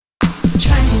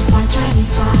pot,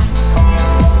 Chinese pot.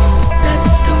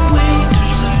 That's the way to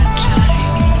learn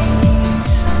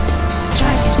Chinese.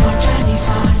 Chinese pot, Chinese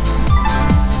pot.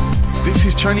 This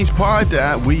is Chinese Pod.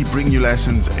 We bring you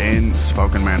lessons in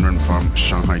spoken Mandarin from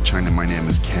Shanghai, China. My name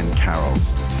is Ken Carroll.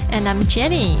 And I'm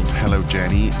Jenny. Hello,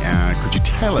 Jenny. Could you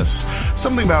tell us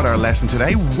something about our lesson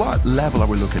today? What level are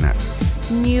we looking at?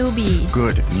 Newbie.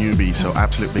 Good, newbie, so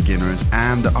absolute beginners.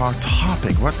 And our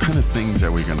topic, what kind of things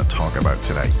are we going to talk about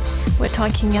today? We're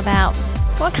talking about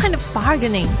what kind of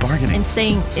bargaining. Bargaining. And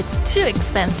saying it's too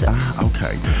expensive.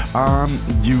 Okay.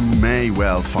 You may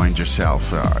well find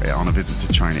yourself on a visit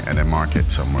to China at a market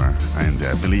somewhere. And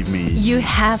believe me... You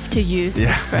have to use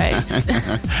this phrase.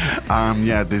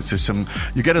 There's some...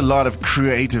 You get a lot of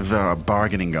creative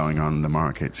bargaining going on in the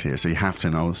markets here. So you have to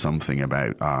know something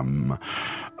about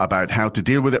how to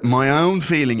deal with it. My own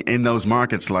feeling in those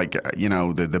markets, like,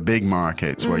 the big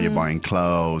markets where you're buying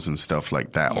clothes and stuff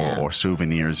like that, or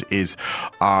souvenirs, is,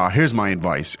 here's my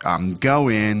advice. Go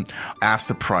in, ask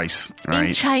the price, right?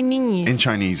 In Chinese. In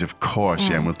Chinese, of course,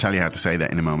 yeah, and we'll tell you how to say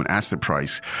that in a moment. Ask the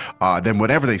price. Then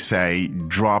whatever they say,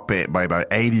 drop it by about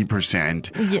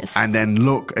 80%. Yes. And then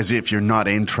look as if you're not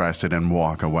interested and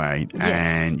walk away. Yes.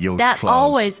 And you'll That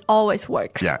close. always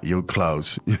works. Yeah, you'll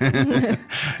close.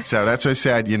 So that's what I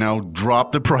said,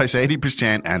 drop the price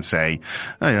 80% and say,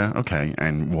 oh yeah, okay,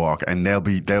 and walk. And they'll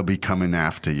be coming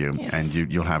after you. Yes.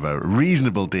 And you'll have a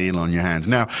reasonable deal on your hands.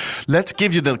 Now, let's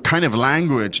give you the kind of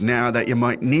language now that you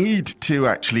might need to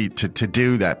actually to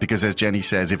do that, because as Jenny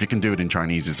says, if you can do it in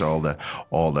Chinese, it's all the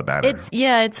better.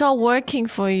 It's all working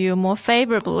for you more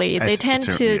favorably. They tend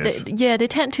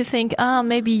to think,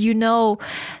 maybe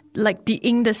like the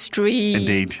industry.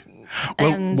 Indeed.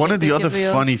 Well, And one of the they other give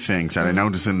you- funny things that I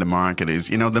notice in the market is,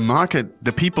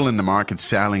 the people in the market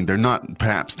selling, they're not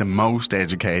perhaps the most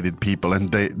educated people,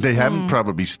 and they haven't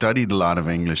probably studied a lot of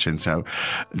English, and so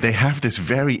they have this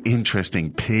very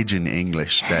interesting pidgin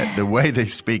English that the way they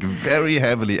speak, very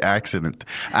heavily accented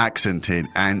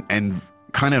and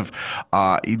kind of,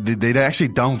 they actually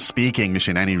don't speak English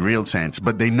in any real sense,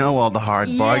 but they know all the hard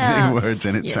bargaining words,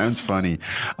 and it sounds funny.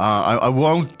 I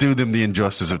won't do them the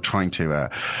injustice of trying to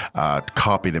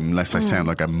copy them unless I sound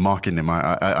like I'm mocking them.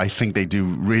 I think they do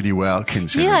really well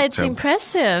considering. Yeah, it's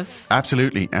impressive.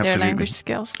 Absolutely. Their language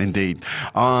skills. Indeed.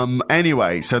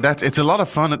 Anyway, so it's a lot of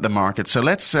fun at the market. So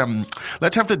let's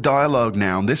have the dialogue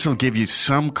now. And this will give you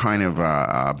some kind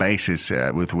of basis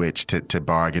with which to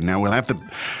bargain. Now we'll have the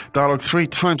dialogue 3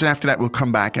 times, and after that we'll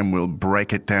come back and we'll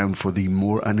break it down for the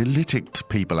more analytic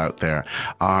people out there.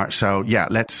 So yeah,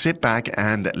 let's sit back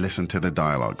and listen to the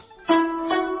dialogue.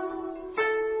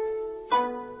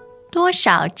 多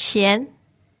少钱？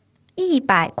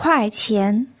 100块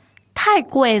钱，太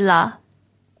贵了。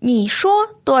你说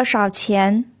多少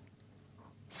钱？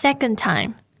 Second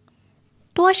time.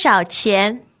 多少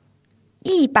钱？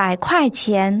 100块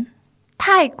钱，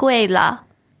太贵了。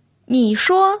你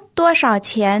说多少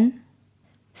钱？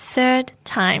 Third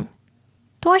time.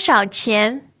 多少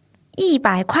钱？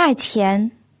 100块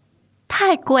钱，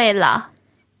太贵了。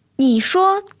你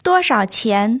说多少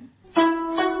钱？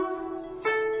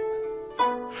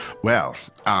 Well,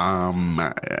 as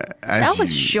That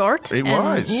was short It and,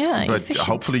 was, but efficient.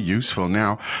 hopefully useful.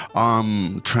 Now,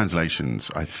 translations,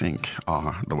 I think,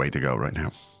 are the way to go right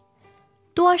now.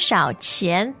 多少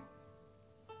钱？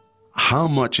 How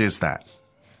much is that?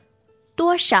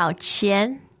 多少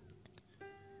钱？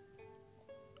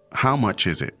 How much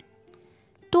is it?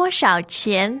 多少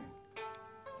钱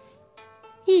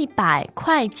？100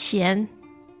块钱。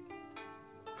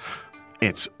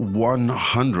 It's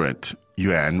 100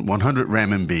 yuan, 100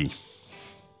 renminbi.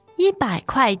 100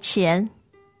块钱。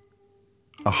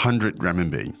 100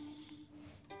 renminbi.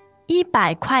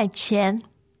 100块钱。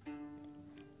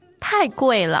太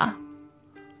贵了。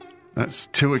 That's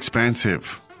too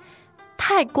expensive.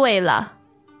 太贵了。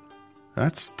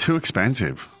 That's too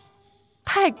expensive.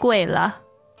 太贵了。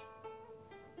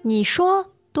你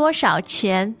说多少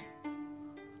钱？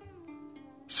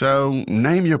 So,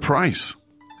 name your price.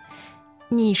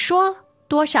 你说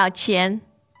多少钱？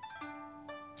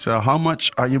 So, how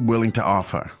much are you willing to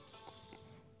offer?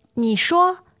 你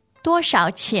说多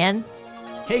少钱？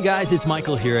 Hey guys, it's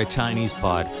Michael here at Chinese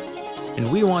Pod,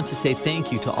 and we want to say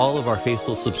thank you to all of our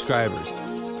faithful subscribers.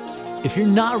 If you're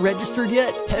not registered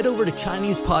yet, head over to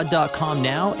ChinesePod.com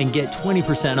now and get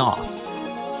 20% off.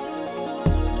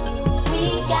 We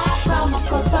got promo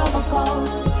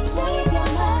codes. Save your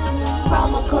money.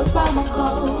 Promo codes.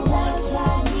 Learn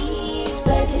Chinese.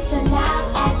 Register now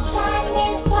at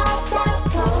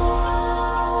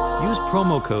ChinesePod.com. Use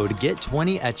promo code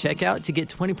GET20 at checkout to get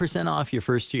 20% off your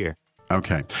first year.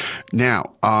 Okay.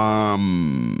 Now,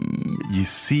 you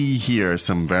see here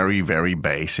some very, very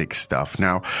basic stuff.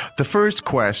 Now, the first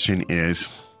question is,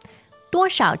 多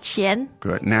少钱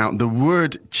good. Now, the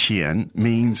word 钱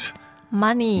means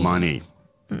money. money.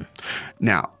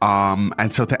 Now,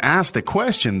 and so to ask the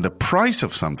question, the price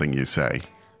of something, you say.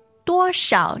 多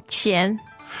少钱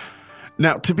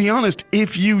Now, to be honest,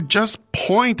 if you just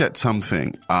point at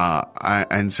something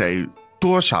and say,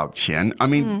 多少钱, I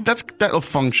mean, that'll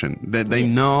function. They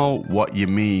know what you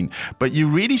mean. But you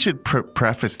really should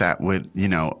preface that with,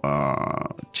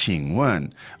 请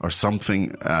问 or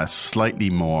something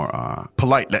slightly more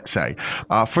polite, let's say.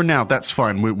 For now, that's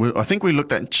fine. I think we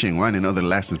looked at 请问 in other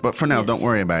lessons, but for now, don't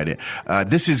worry about it.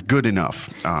 This is good enough.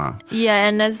 Yeah,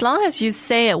 and as long as you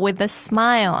say it with a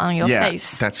smile on your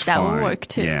face, that's that fine. will work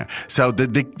too. Yeah. So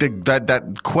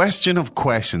that question of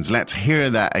questions, let's hear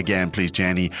that again, please,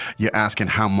 Jenny. You're asking,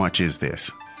 how much is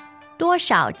this? 多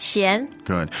少钱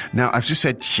Good. Now, I've just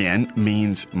said 钱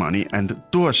means money, and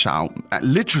多少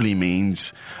literally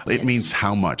means, it means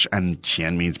how much, and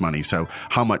钱 means money. So,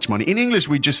 how much money? In English,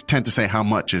 we just tend to say how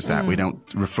much is that. We don't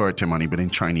refer to money, but in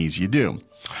Chinese, you do.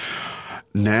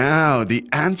 Now, the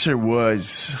answer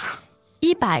was...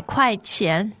 100块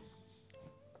钱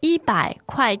100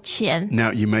块钱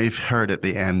Now, you may have heard at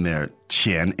the end there,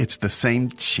 钱, it's the same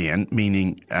钱,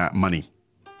 meaning money.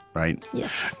 Right?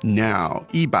 Yes. Now,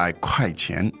 100块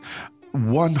钱,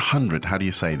 100, how do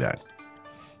you say that?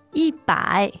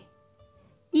 100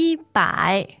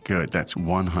 Good, that's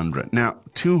 100. Now,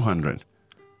 200.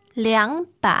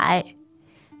 200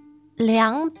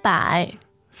 300.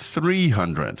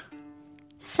 300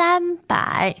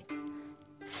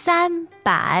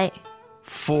 400.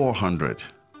 400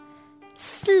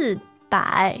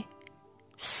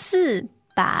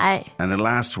 And the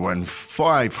last one,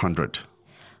 500.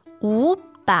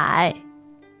 500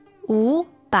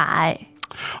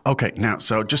 Okay, now,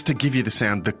 so just to give you the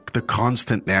sound, the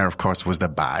constant there, of course, was the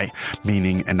bai,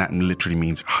 meaning, and that literally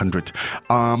means 100.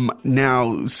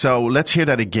 Now, so let's hear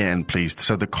that again, please.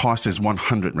 So the cost is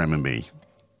 100 renminbi.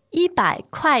 100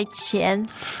块钱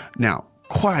Now,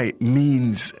 块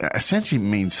means, essentially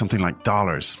means something like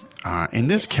dollars. In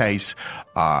this case,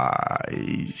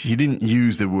 he didn't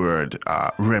use the word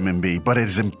renminbi, but it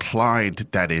is implied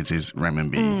that it is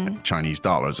renminbi, Chinese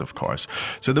dollars, of course.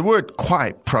 So the word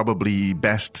块 probably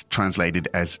best translated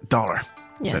as dollar,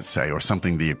 let's say, or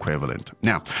something the equivalent.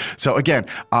 Now, so again,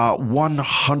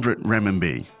 100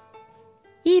 renminbi.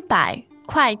 100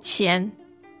块钱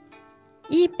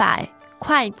100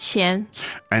块钱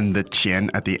And the 钱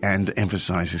at the end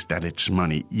emphasizes that it's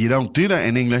money. You don't do that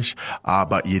in English,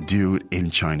 but you do it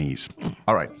in Chinese.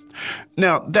 All right.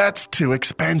 Now, that's too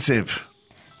expensive.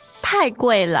 太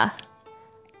贵了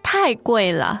太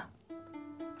贵了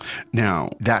Now,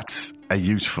 that's a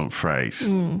useful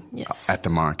phrase yes. at the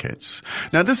markets.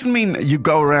 Now, it doesn't mean you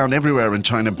go around everywhere in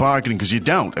China bargaining, because you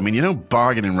don't. I mean, you don't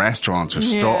bargain in restaurants or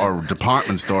or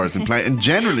department stores and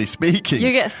generally speaking,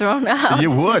 You get thrown out. You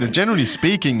would. And generally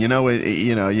speaking, you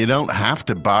don't have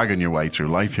to bargain your way through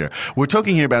life here. We're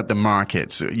talking here about the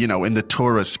markets, in the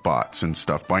tourist spots and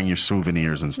stuff, buying your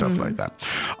souvenirs and stuff like that.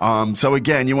 So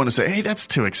again, you want to say, hey, that's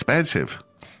too expensive.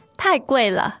 太贵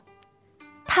了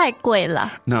太贵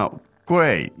了 Now,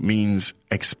 贵 means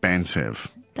expensive.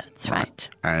 That's right.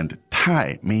 And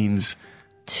太 means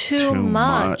Too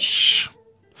much.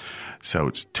 So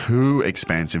it's too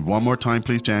expensive. One more time,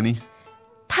 please, Jenny.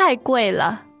 太贵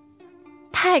了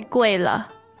太贵了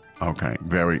Okay,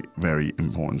 very, very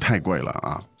important. 太贵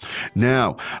了.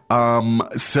 Now,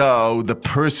 so the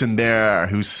person there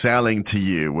who's selling to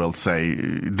you will say,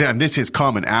 then this is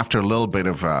common after a little bit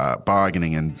of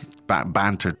bargaining and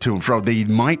banter to and fro. They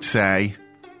might say,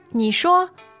 你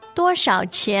说多少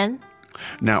钱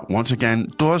now, once again,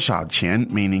 多少钱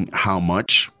meaning how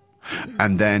much.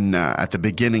 And then at the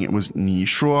beginning it was 你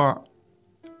说.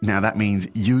 Now that means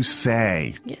you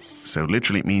say. Yes. So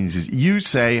literally it means is you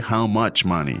say how much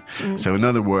money. So in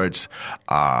other words,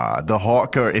 the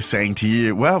hawker is saying to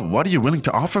you, well, what are you willing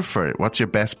to offer for it? What's your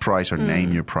best price or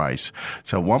name your price?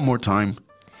 So one more time.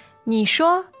 你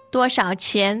说多少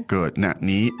钱 Good. Now,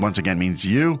 你 once again means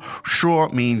you. 说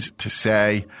means to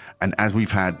say. And as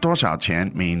we've had, 多少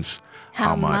钱 means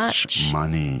how much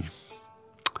money.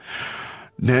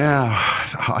 Now,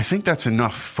 I think that's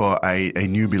enough for a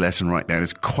newbie lesson right there.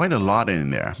 There's quite a lot in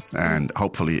there, and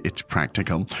hopefully it's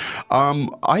practical.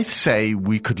 I say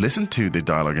we could listen to the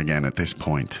dialogue again at this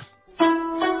point.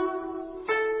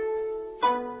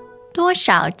 多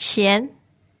少钱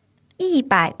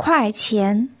100块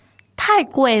钱太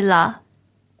贵了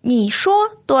你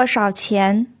说多少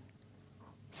钱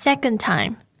Second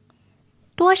time.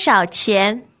 多少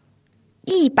钱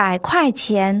100块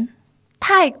钱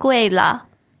太贵了。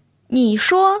你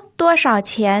说多少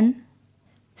钱？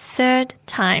 Third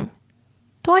time.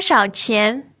 多少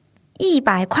钱？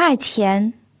 100块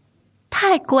钱。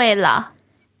太贵了。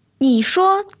你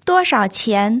说多少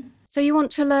钱？ So you want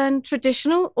to learn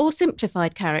traditional or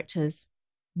simplified characters?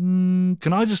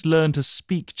 Can I just learn to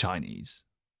speak Chinese?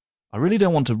 I really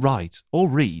don't want to write or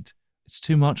read. It's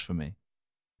too much for me.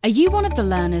 Are you one of the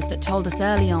learners that told us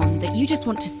early on that you just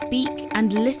want to speak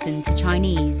and listen to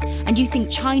Chinese and you think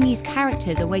Chinese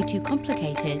characters are way too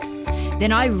complicated?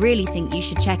 Then I really think you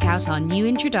should check out our new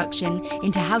introduction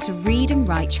into how to read and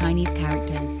write Chinese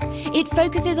characters. It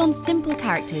focuses on simple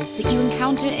characters that you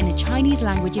encounter in a Chinese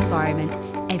language environment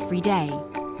every day.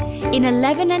 In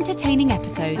 11 entertaining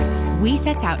episodes, we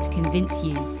set out to convince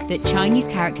you that Chinese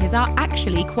characters are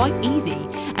actually quite easy,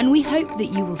 and we hope that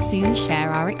you will soon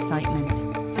share our excitement.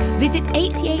 Visit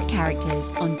 88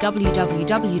 characters on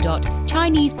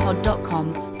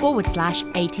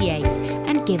www.chinesepod.com/88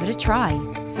 and give it a try.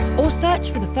 Or search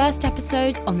for the first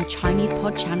episodes on the Chinese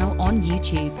Pod channel on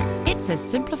YouTube. It's as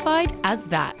simplified as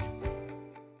that.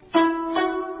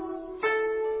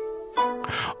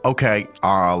 Okay,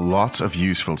 lots of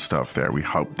useful stuff there. We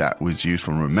hope that was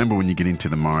useful. Remember, when you get into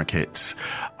the markets,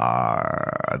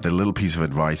 the little piece of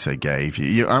advice I gave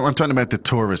you, I'm talking about the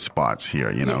tourist spots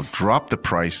here, Yes. Drop the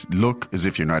price, look as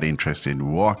if you're not interested,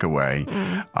 walk away,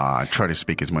 try to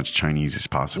speak as much Chinese as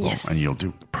possible, Yes. and you'll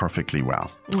do perfectly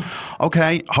well.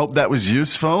 Okay, hope that was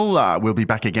useful. We'll be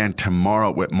back again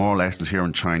tomorrow with more lessons here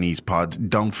on Chinese Pod.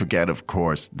 Don't forget, of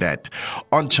course, that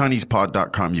on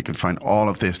ChinesePod.com you can find all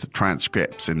of this, the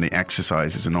transcripts and the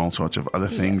exercises and all sorts of other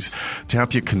things to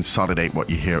help you consolidate what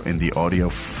you hear in the audio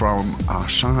from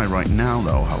Shanghai right now,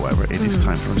 though. However, it is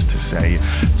time for us to say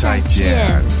再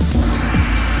见.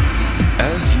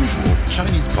 As usual,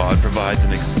 Chinese Pod provides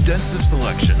an extensive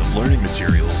selection of learning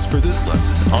materials for this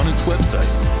lesson on its website,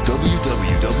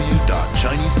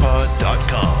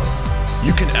 www.chinesepod.com.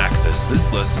 You can access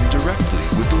this lesson directly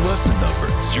with the lesson number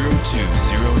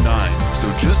 0209. So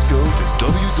just go to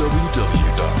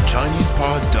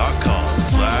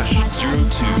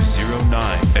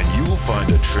www.chinesepod.com/0209 and you will find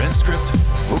a transcript,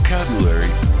 vocabulary,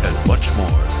 and much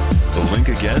more. The link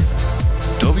again,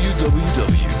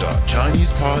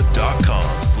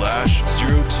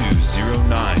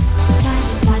 www.chinesepod.com/0209.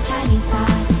 Chinese Pod, Chinese Pod.